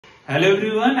Hello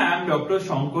everyone, I am Dr.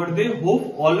 Shankar Dey.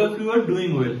 Hope all of you are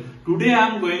doing well. Today I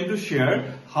am going to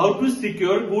share how to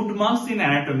secure good marks in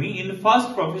anatomy in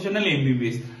first professional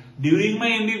MBBS. During my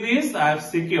MBBS, I have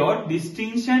secured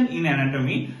distinction in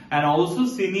anatomy and also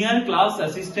senior class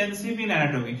assistantship in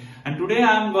anatomy. And today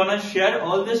I am gonna share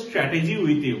all the strategy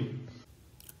with you.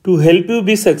 To help you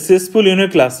be successful in your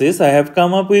classes, I have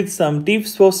come up with some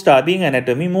tips for studying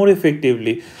anatomy more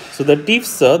effectively. So the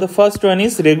tips are, the first one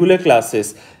is regular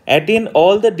classes. Attend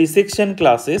all the dissection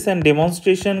classes and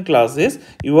demonstration classes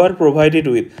you are provided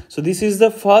with. So this is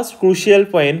the first crucial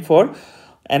point for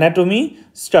anatomy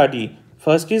study.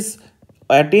 First is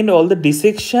attend all the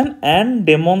dissection and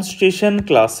demonstration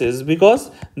classes, because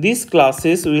these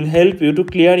classes will help you to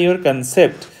clear your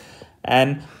concept.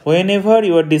 And whenever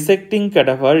you are dissecting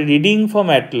cadaver, reading from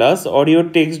atlas or your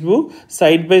textbook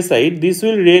side by side, this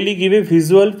will really give a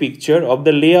visual picture of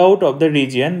the layout of the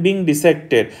region being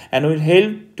dissected and will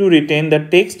help to retain the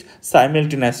text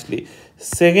simultaneously.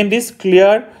 Second is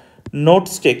clear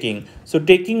notes taking. So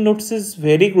taking notes is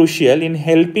very crucial in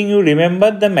helping you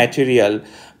remember the material,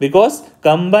 because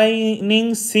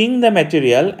combining seeing the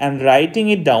material and writing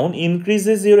it down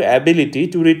increases your ability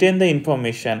to retain the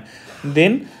information.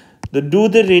 Then do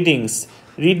the readings.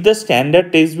 Read the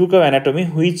standard textbook of anatomy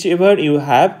whichever you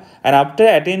have, and after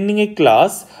attending a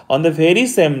class on the very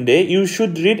same day, you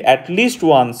should read at least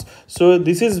once. So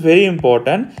this is very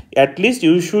important. At least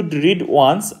you should read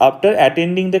once after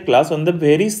attending the class on the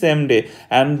very same day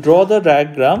and draw the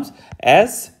diagrams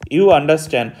as you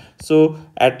understand. So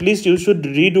at least you should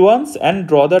read once and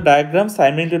draw the diagram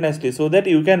simultaneously so that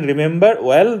you can remember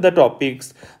well the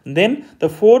topics. Then the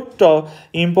fourth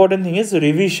important thing is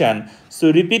revision.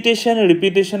 So repetition,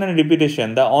 repetition and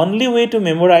repetition. The only way to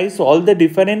memorize all the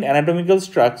different anatomical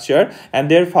structure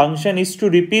and their function is to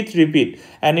repeat,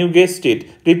 and you guessed it,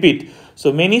 repeat.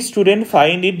 So many students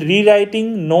find it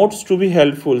rewriting notes to be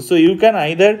helpful. So you can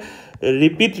either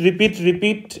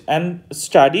repeat and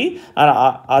study, and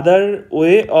other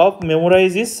way of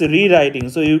memorize is rewriting.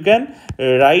 So you can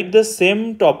write the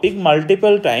same topic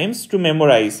multiple times to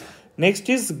memorize. Next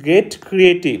is get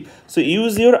creative. So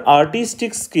use your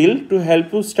artistic skill to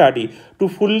help you study. To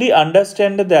fully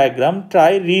understand the diagram,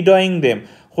 try redrawing them.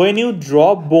 When you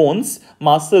draw bones,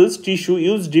 muscles, tissue,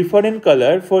 use different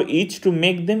color for each to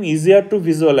make them easier to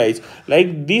visualize.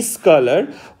 Like this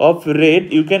color of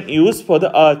red you can use for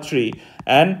the artery,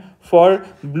 and for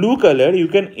blue color you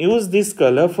can use this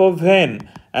color for vein,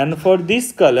 and for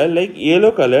this color like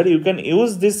yellow color you can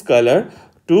use this color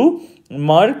to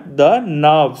mark the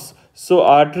nerves. So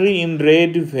artery in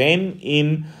red, vein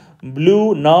in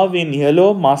blue, nerve in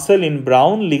yellow, muscle in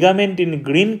brown, ligament in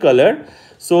green color.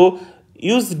 So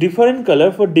use different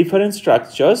color for different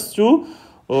structures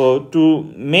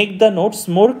to make the notes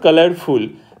more colorful,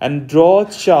 and draw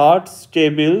charts,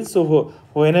 tables. So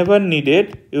whenever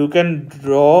needed, you can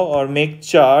draw or make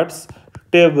charts,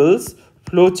 tables,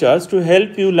 flowcharts to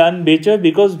help you learn better,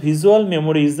 because visual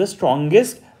memory is the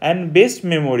strongest and best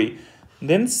memory.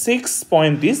 Then sixth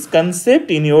point is concept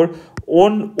in your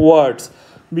own words,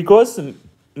 because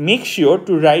make sure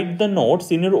to write the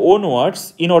notes in your own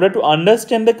words in order to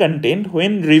understand the content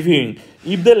when reviewing.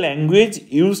 If the language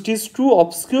used is too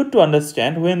obscure to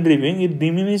understand when reviewing, it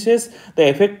diminishes the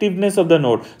effectiveness of the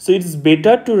note. So it's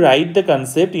better to write the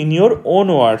concept in your own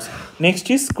words.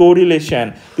 Next is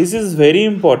correlation. This is very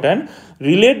important.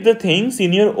 Relate the things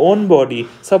in your own body.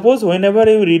 Suppose whenever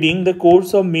you are reading the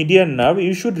course of median nerve,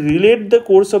 you should relate the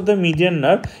course of the median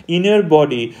nerve in your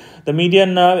body. The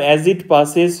median nerve as it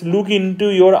passes, look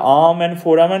into your arm and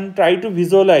forearm and try to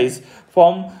visualize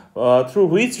from through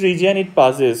which region it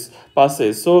passes.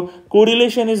 So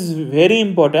correlation is very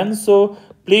important. So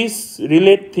please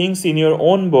relate things in your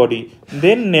own body.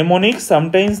 Then mnemonics.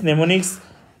 Sometimes mnemonics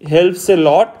helps a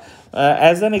lot.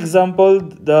 As an example,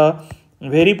 the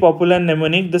very popular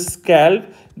mnemonic, the scalp.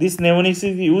 This mnemonic is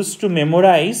used to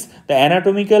memorize the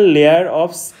anatomical layer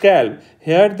of scalp.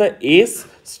 Here the S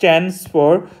stands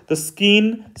for the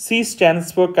skin, C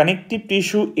stands for connective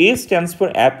tissue, A stands for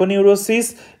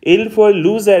aponeurosis, L for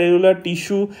loose areolar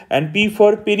tissue, and P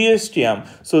for periosteum.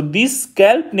 So this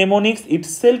scalp mnemonics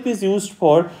itself is used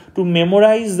to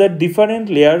memorize the different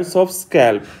layers of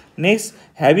scalp. Next,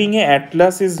 having an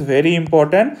atlas is very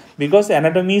important, because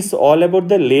anatomy is all about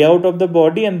the layout of the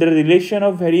body and the relation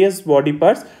of various body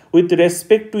parts with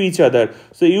respect to each other.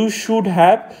 So you should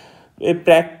have a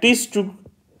practice to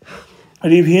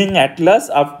reviewing atlas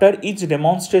after each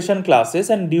demonstration classes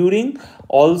and during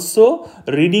also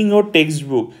reading your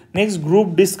textbook. Next,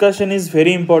 group discussion is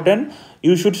very important.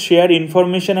 you should share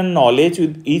information and knowledge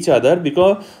with each other,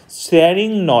 because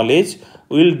sharing knowledge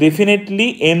will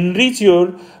definitely enrich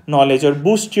your knowledge or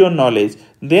boost your knowledge.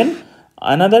 Then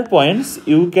another points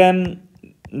you can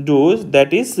do,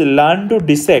 that is learn to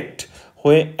dissect,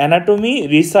 where anatomy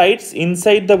resides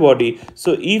inside the body.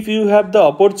 So if you have the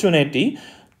opportunity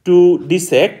to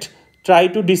dissect, try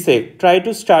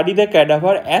to study the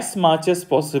cadaver as much as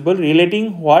possible,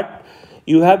 relating what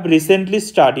you have recently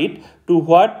studied to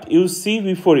what you see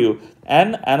before you.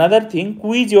 And another thing,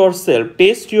 quiz yourself,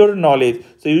 test your knowledge.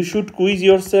 So you should quiz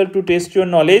yourself to test your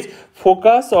knowledge.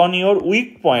 Focus on your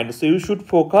weak points. So you should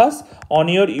focus on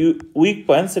your weak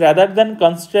points rather than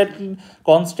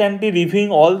constantly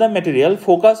reviewing all the material.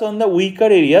 Focus on the weaker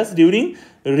areas during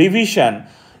revision,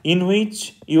 in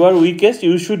which you are weakest.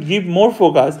 You should give more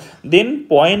focus. Then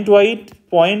point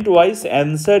wise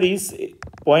answer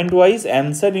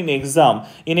in exam.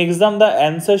 In exam, the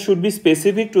answer should be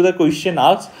specific to the question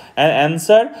asked and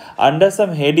answer under some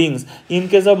headings. In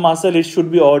case of muscle, it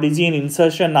should be origin,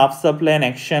 insertion, nerve supply and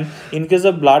action. In case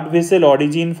of blood vessel,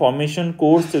 origin, formation,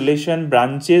 course, relation,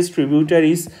 branches,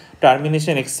 tributaries,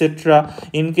 termination, etc.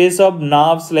 In case of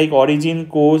nerves, like origin,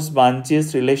 course,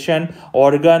 branches, relation,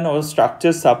 organ or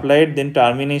structure supplied, then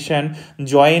termination.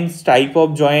 Joints, type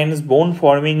of joints, bone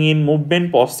forming in,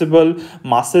 movement possible,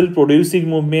 muscle producing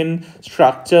movement,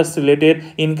 structures related.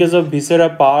 In case of viscera,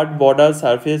 part, border,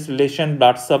 surface, relation,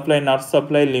 blood supply, nerve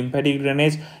supply, lymphatic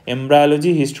drainage,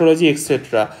 embryology, histology,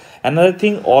 etc. Another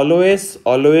thing, always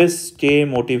stay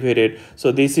motivated.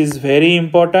 So this is very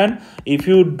important. If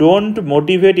you don't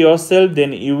motivate yourself,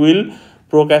 then you will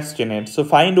procrastinate. So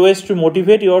find ways to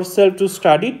motivate yourself to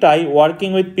study. Try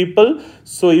working with people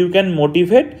so you can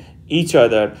motivate each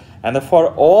other. And for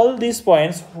all these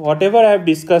points, whatever I have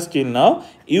discussed till now,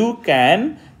 you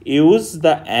can use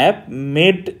the app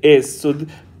Medace. So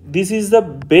this is the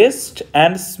best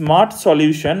and smart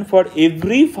solution for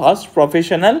every first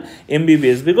professional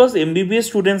MBBS, because MBBS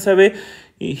students have a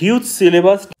huge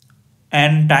syllabus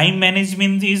and time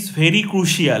management is very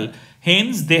crucial.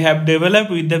 Hence, they have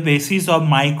developed with the basis of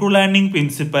micro-learning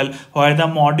principle, where the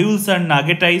modules are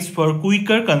nuggetized for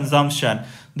quicker consumption.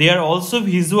 They are also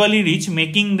visually rich,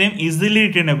 making them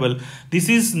easily retainable. This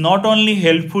is not only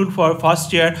helpful for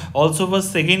first year, also for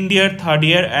second year, third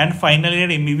year and final year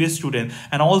MBBS students,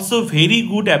 and also very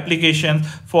good applications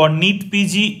for NEET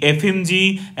PG,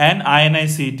 FMG and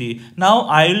INICET. Now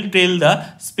I will tell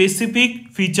the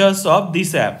specific features of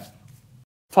this app.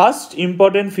 First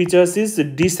important features is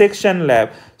Dissection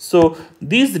lab. So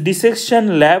this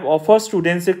Dissection lab offers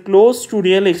students a close to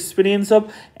real experience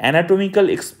of anatomical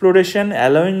exploration,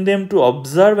 allowing them to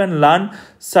observe and learn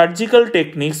surgical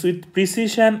techniques with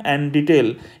precision and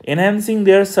detail, enhancing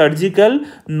their surgical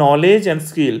knowledge and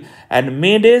skill. And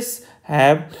Medace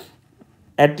have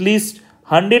at least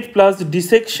 100 plus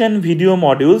dissection video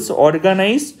modules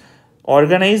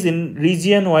organized in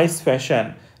region-wise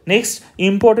fashion. Next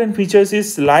important features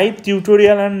is live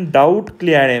tutorial and doubt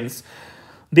clearance.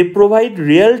 They provide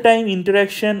real-time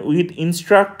interaction with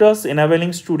instructors,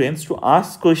 enabling students to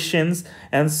ask questions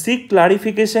and seek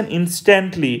clarification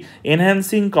instantly,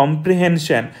 enhancing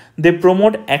comprehension. They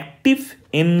promote active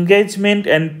engagement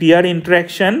and peer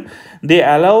interaction. They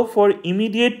allow for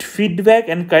immediate feedback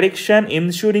and correction,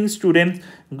 ensuring students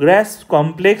grasp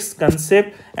complex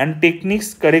concepts and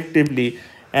techniques correctly.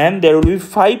 And there will be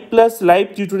 5+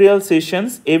 live tutorial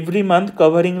sessions every month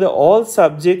covering all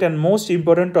subject and most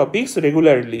important topics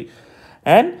regularly.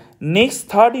 And next,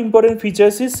 third important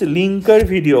features is linker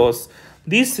videos.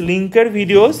 These linker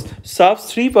videos serve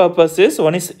 3 purposes.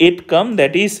 One is EdCom,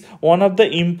 that is one of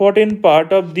the important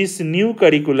part of this new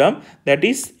curriculum, that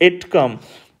is EdCom,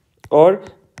 or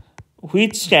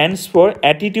which stands for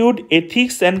Attitude,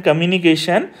 Ethics and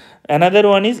Communication. Another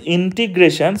one is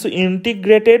integration. So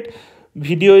integrated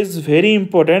video is very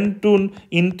important to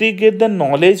integrate the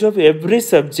knowledge of every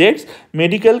subject.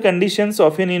 Medical conditions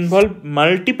often involve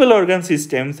multiple organ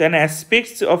systems and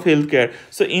aspects of healthcare.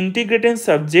 So integrated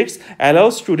subjects allow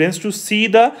students to see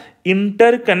the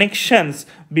interconnections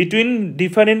between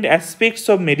different aspects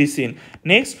of medicine.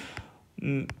 Next,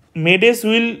 Medace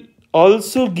will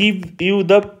also give you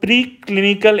the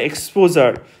preclinical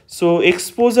exposure. So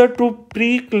exposure to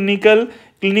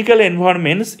clinical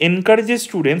environments encourages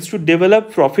students to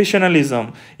develop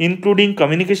professionalism, including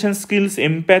communication skills,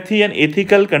 empathy and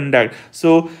ethical conduct.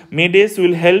 So Medace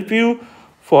will help you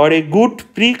for a good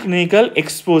preclinical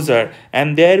exposure,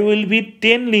 and there will be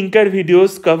 10 linker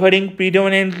videos covering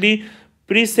predominantly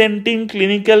presenting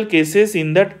clinical cases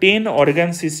in the 10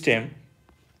 organ system.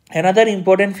 Another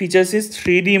important features is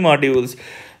 3D modules.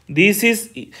 this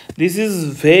is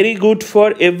very good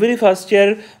for every first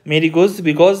year medicos,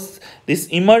 because this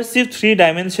immersive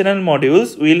three-dimensional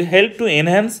modules will help to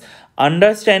enhance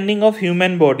understanding of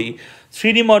human body.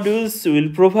 3D modules will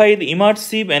provide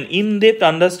immersive and in-depth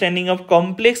understanding of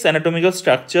complex anatomical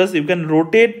structures. You can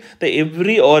rotate the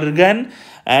every organ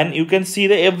and you can see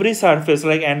the every surface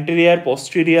like anterior,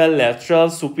 posterior, lateral,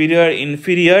 superior,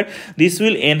 inferior. This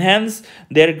will enhance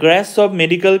their grasp of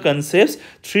medical concepts.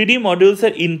 3D modules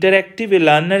are interactive. A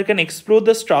learner can explore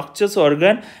the structures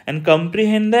organ and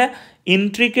comprehend the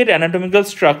intricate anatomical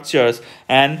structures.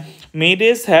 And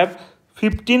Medace have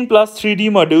 15 plus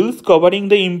 3D modules covering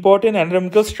the important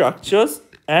anatomical structures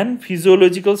and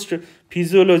physiological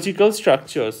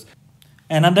structures.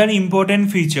 Another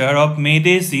important feature of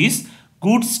Medace is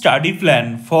good study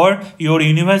plan for your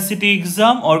university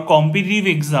exam or competitive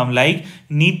exam like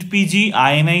NEET PG,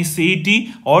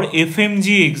 INICET or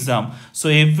FMG exam. So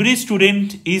every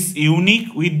student is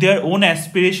unique with their own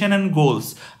aspiration and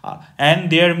goals, and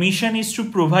their mission is to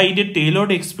provide a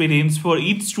tailored experience for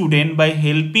each student by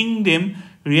helping them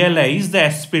realize the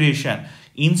aspiration.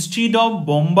 Instead of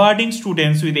bombarding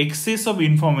students with excess of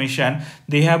information,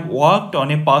 they have worked on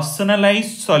a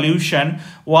personalized solution,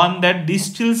 one that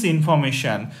distills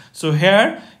information. So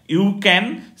here you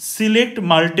can select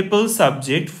multiple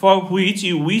subjects for which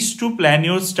you wish to plan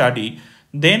your study.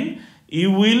 Then you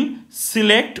will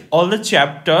select all the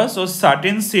chapters or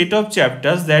certain set of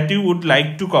chapters that you would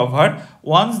like to cover.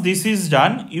 Once this is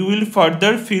done, you will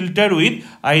further filter with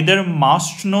either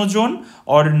must know zone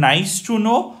or nice to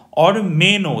know or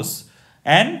may knows.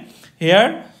 And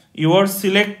here you are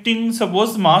selecting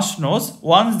suppose must knows.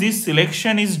 Once this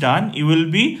selection is done, you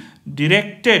will be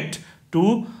directed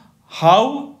to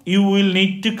how you will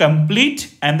need to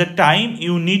complete and the time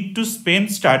you need to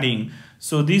spend studying.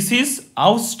 So this is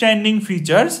outstanding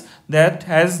features that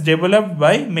has developed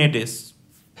by Medace.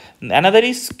 Another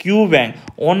is Q bank.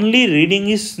 Only reading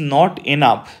is not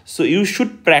enough, so you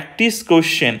should practice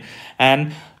question.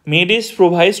 And Medace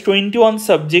provides 21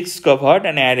 subjects covered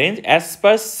and arranged as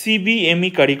per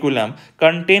CBME curriculum.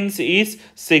 Contents is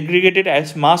segregated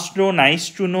as must know,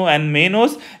 nice to know and may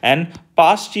knows, and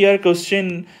past year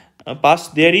question.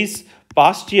 There is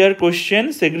past year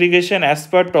question segregation as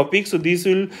per topic. So this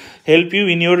will help you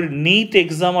in your NEET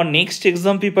exam or next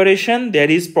exam preparation.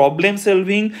 There is problem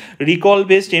solving, recall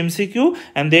based MCQ,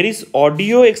 and there is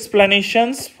audio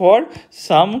explanations for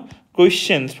some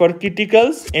questions for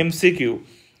criticals MCQ.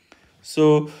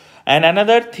 So, and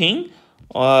another thing,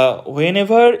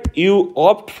 whenever you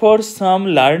opt for some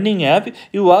learning app,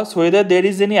 you ask whether there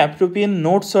is any appropriate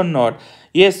notes or not.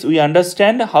 Yes, we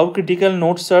understand how critical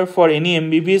notes are for any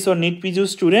MBBS or NEET PG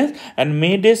students, and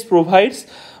Medace provides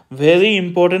very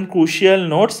important crucial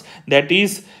notes, that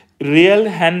is real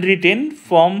handwritten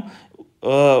form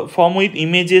with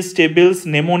images, tables,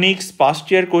 mnemonics,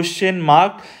 past year question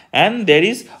mark, and there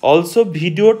is also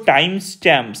video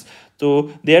timestamps.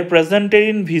 So they are presented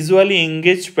in visually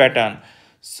engaged pattern.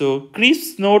 So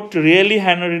crisp note, really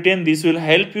handwritten. This will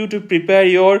help you to prepare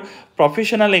your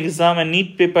professional exam and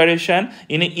NEET preparation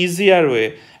in an easier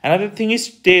way. Another thing is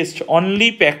test.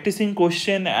 Only practicing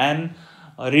question and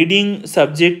reading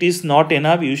subject is not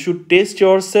enough. You should test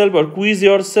yourself or quiz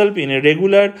yourself in a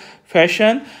regular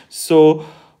fashion. So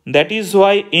that is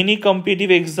why any competitive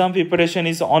exam preparation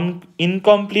is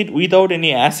incomplete without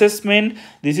any assessment.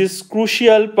 This is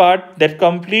crucial part that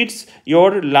completes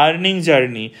your learning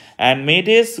journey. And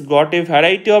Medace got a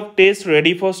variety of tests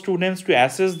ready for students to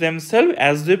assess themselves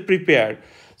as they prepare.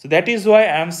 So that is why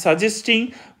I am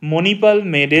suggesting Manipal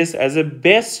Medace as a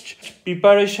best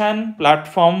preparation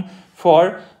platform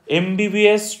for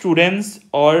MBBS students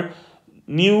or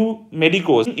new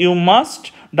medicos. You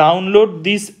must download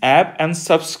this app and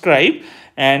subscribe,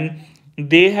 and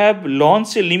they have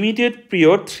launched a limited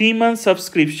period 3-month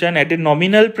subscription at a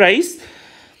nominal price,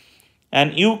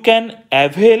 and you can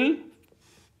avail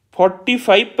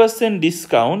 45%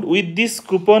 discount with this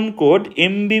coupon code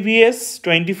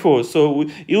MBBS24. So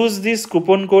use this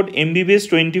coupon code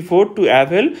MBBS24 to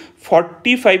avail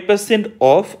 45%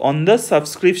 off on the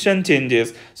subscription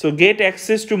changes. So get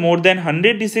access to more than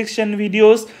 100 dissection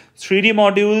videos, 3D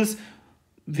modules,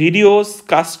 videos,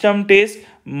 custom tests,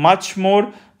 much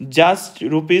more, just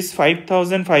rupees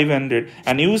 5,500,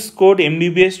 and use code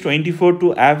MBBS24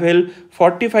 to avail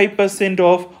 45%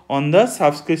 off on the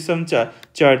subscription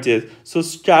charges. So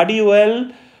study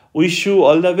well. Wish you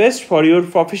all the best for your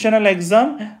professional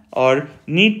exam or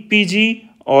NEET PG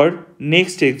or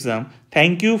next exam.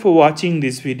 Thank you for watching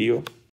this video.